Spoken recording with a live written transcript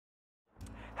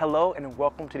Hello and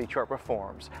welcome to Detroit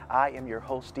Performs. I am your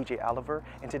host, DJ Oliver,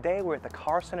 and today we're at the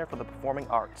Carr Center for the Performing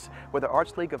Arts, where the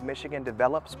Arts League of Michigan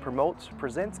develops, promotes,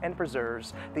 presents, and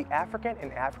preserves the African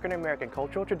and African American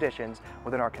cultural traditions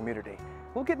within our community.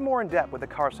 We'll get more in depth with the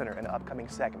Carr Center in the upcoming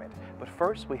segment, but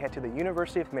first we head to the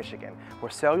University of Michigan,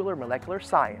 where cellular molecular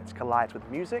science collides with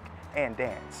music and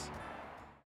dance.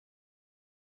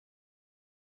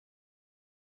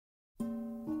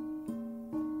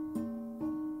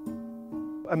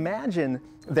 Imagine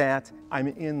that I'm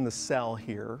in the cell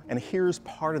here, and here's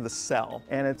part of the cell,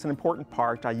 and it's an important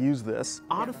part. I use this.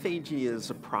 Autophagy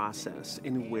is a process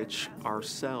in which our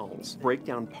cells break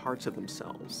down parts of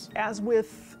themselves. As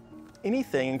with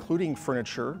anything, including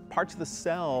furniture, parts of the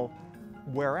cell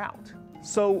wear out.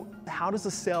 So how does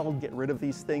a cell get rid of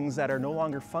these things that are no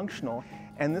longer functional?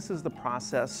 And this is the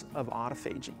process of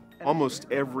autophagy. Almost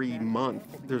every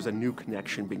month, there's a new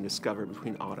connection being discovered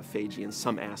between autophagy and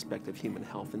some aspect of human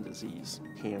health and disease.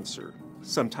 Cancer,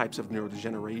 some types of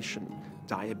neurodegeneration,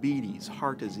 diabetes,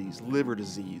 heart disease, liver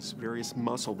disease, various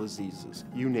muscle diseases,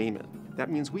 you name it. That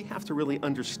means we have to really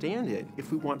understand it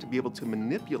if we want to be able to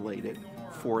manipulate it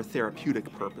for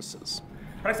therapeutic purposes.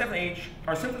 Products F and H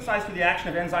are synthesized through the action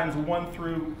of enzymes 1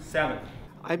 through 7.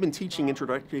 I've been teaching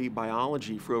introductory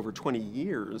biology for over 20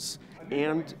 years,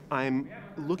 and I'm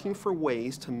looking for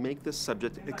ways to make this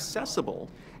subject accessible.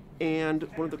 And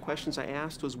one of the questions I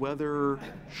asked was whether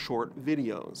short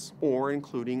videos or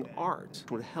including art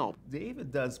would help.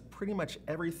 David does pretty much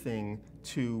everything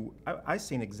to, I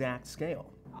see, an exact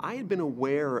scale. I had been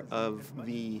aware of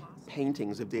the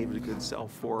paintings of David Goodsell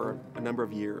for a number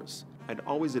of years. I'd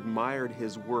always admired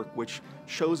his work, which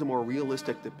shows a more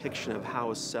realistic depiction of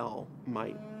how a cell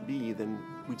might be than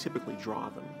we typically draw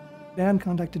them. Dan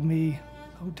contacted me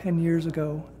 10 years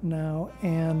ago now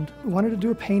and wanted to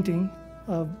do a painting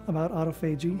about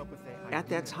autophagy. At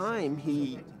that time,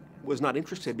 he was not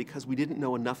interested because we didn't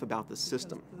know enough about the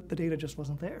system. The data just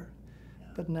wasn't there.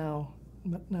 But now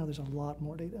there's a lot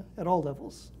more data at all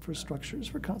levels for structures,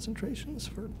 for concentrations.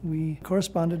 We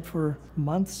corresponded for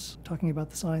months talking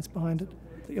about the science behind it.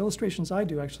 The illustrations I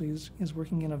do actually is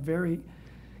working in a very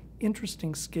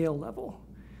interesting scale level,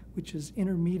 which is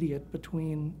intermediate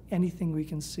between anything we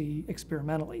can see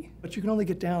experimentally. But you can only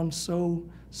get down so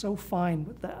fine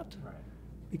with that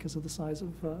because of the size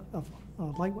of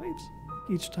light waves.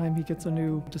 Each time he gets a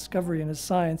new discovery in his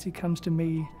science, he comes to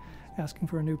me asking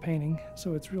for a new painting.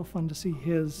 So it's real fun to see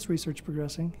his research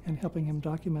progressing and helping him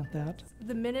document that.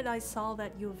 The minute I saw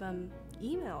that you've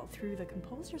emailed through the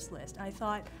composers list, I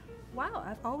thought, wow,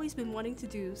 I've always been wanting to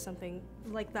do something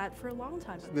like that for a long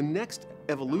time. The next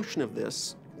evolution of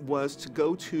this was to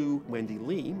go to Wendy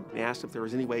Lee and ask if there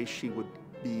was any way she would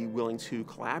be willing to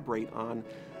collaborate on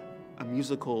a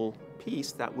musical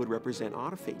piece that would represent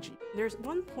autophagy. There's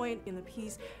one point in the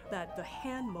piece that the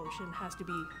hand motion has to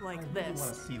be like this. I really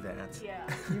want to see that.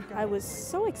 Yeah. I was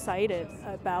so excited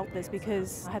about this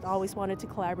because I had always wanted to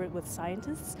collaborate with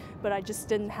scientists, but I just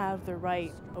didn't have the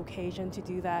right occasion to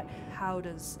do that. How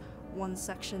does one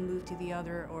section move to the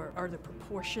other, or are the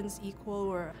proportions equal,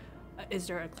 or is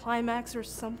there a climax or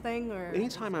something? Or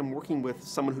anytime I'm working with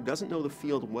someone who doesn't know the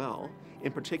field well,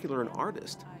 in particular an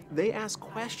artist, they ask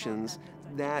questions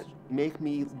that make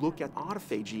me look at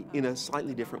autophagy in a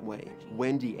slightly different way.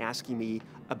 Wendy asking me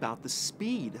about the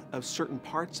speed of certain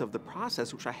parts of the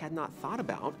process, which I had not thought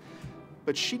about,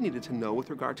 but she needed to know with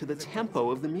regard to the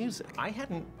tempo of the music. I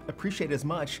hadn't appreciated as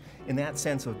much in that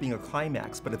sense of being a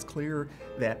climax, but it's clear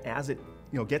that as it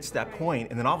gets to that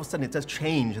point, and then all of a sudden it does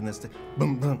change, and this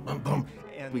boom, boom, boom, boom.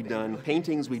 And we've done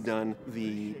paintings, we've done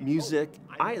the music.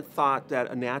 I had thought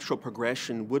that a natural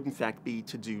progression would in fact be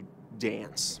to do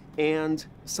dance. And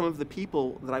some of the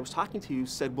people that I was talking to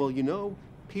said, well,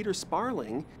 Peter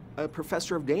Sparling, a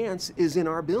professor of dance, is in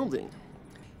our building.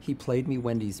 He played me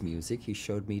Wendy's music, he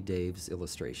showed me Dave's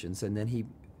illustrations, and then he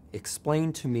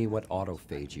explained to me what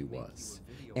autophagy was.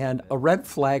 And a red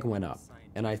flag went up,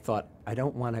 and I thought, I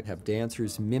don't want to have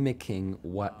dancers mimicking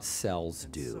what cells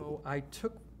do. So I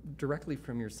took directly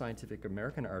from your Scientific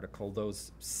American article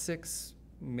those 6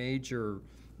 major,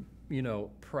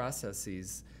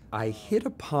 processes. I hit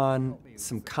upon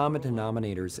some common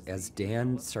denominators as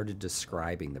Dan started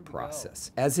describing the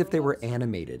process, as if they were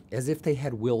animated, as if they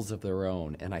had wills of their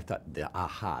own, and I thought,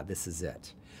 aha, this is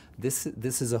it. This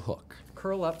is a hook.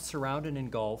 Curl up, surround and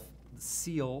engulf,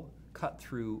 seal, cut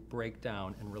through, break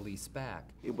down, and release back.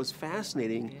 It was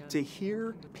fascinating to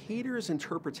hear Peter's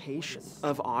interpretation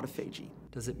of autophagy.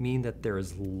 Does it mean that there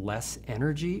is less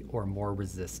energy or more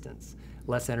resistance?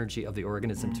 Less energy of the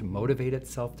organism to motivate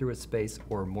itself through a space,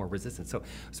 or more resistance? So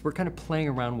we're kind of playing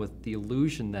around with the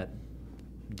illusion that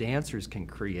dancers can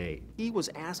create. He was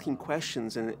asking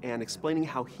questions and explaining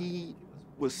how he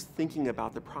was thinking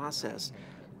about the process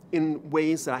in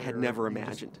ways that I had never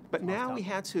imagined. But now we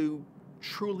had to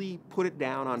truly put it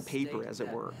down on paper, as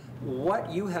it were.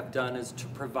 What you have done is to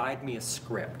provide me a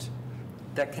script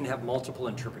that can have multiple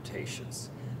interpretations.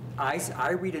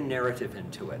 I read a narrative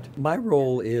into it. My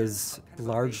role is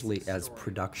largely as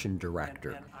production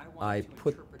director. I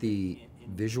put the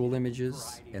visual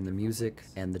images and the music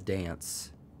and the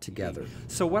dance together.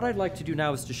 So what I'd like to do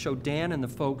now is to show Dan and the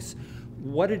folks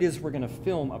what it is we're going to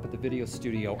film up at the video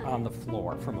studio on the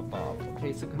floor from above.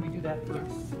 Okay, so can we do that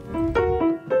first?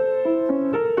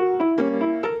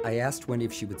 I asked Wendy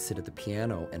if she would sit at the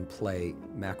piano and play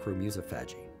macro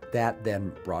autophagy. That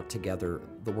then brought together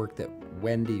the work that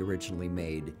Wendy originally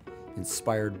made,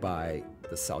 inspired by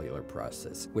the cellular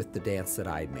process, with the dance that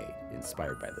I made,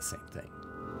 inspired by the same thing.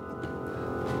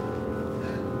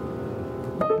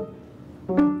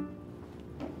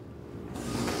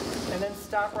 And then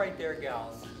stop right there,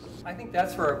 gals. I think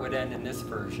that's where it would end in this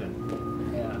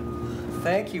version. Yeah.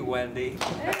 Thank you, Wendy.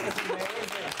 That's amazing.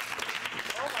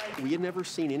 We had never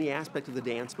seen any aspect of the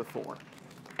dance before.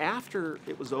 After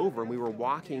it was over and we were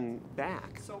walking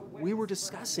back, we were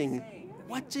discussing,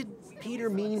 what did Peter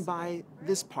mean by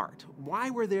this part? Why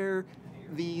were there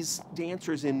these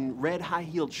dancers in red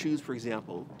high-heeled shoes, for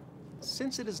example?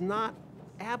 Since it is not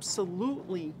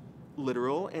absolutely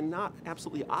literal and not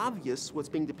absolutely obvious what's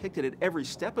being depicted at every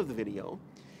step of the video,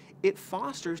 it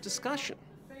fosters discussion.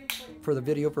 For the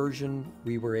video version,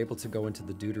 we were able to go into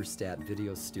the Duderstadt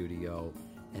video studio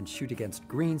and shoot against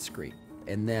green screen,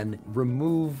 and then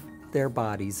remove their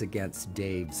bodies against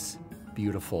Dave's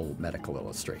beautiful medical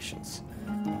illustrations.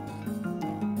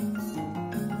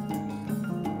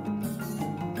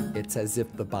 It's as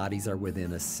if the bodies are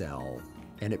within a cell,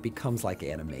 and it becomes like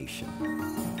animation.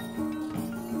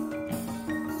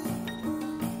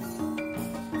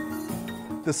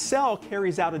 The cell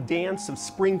carries out a dance of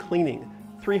spring cleaning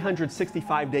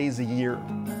 365 days a year.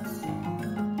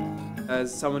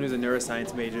 As someone who's a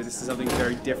neuroscience major, this is something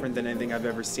very different than anything I've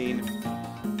ever seen.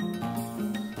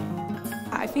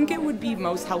 I think it would be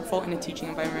most helpful in a teaching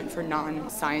environment for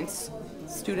non-science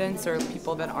students or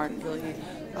people that aren't really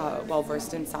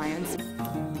well-versed in science.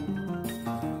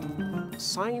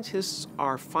 Scientists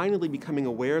are finally becoming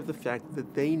aware of the fact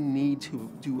that they need to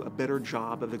do a better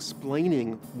job of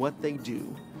explaining what they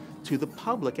do to the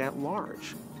public at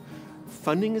large.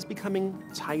 Funding is becoming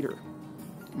tighter,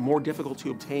 more difficult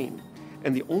to obtain.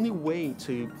 And the only way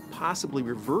to possibly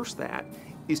reverse that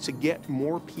is to get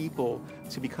more people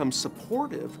to become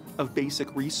supportive of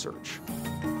basic research.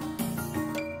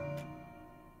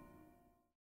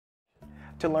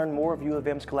 To learn more of U of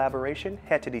M's collaboration,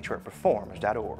 head to DetroitPerforms.org.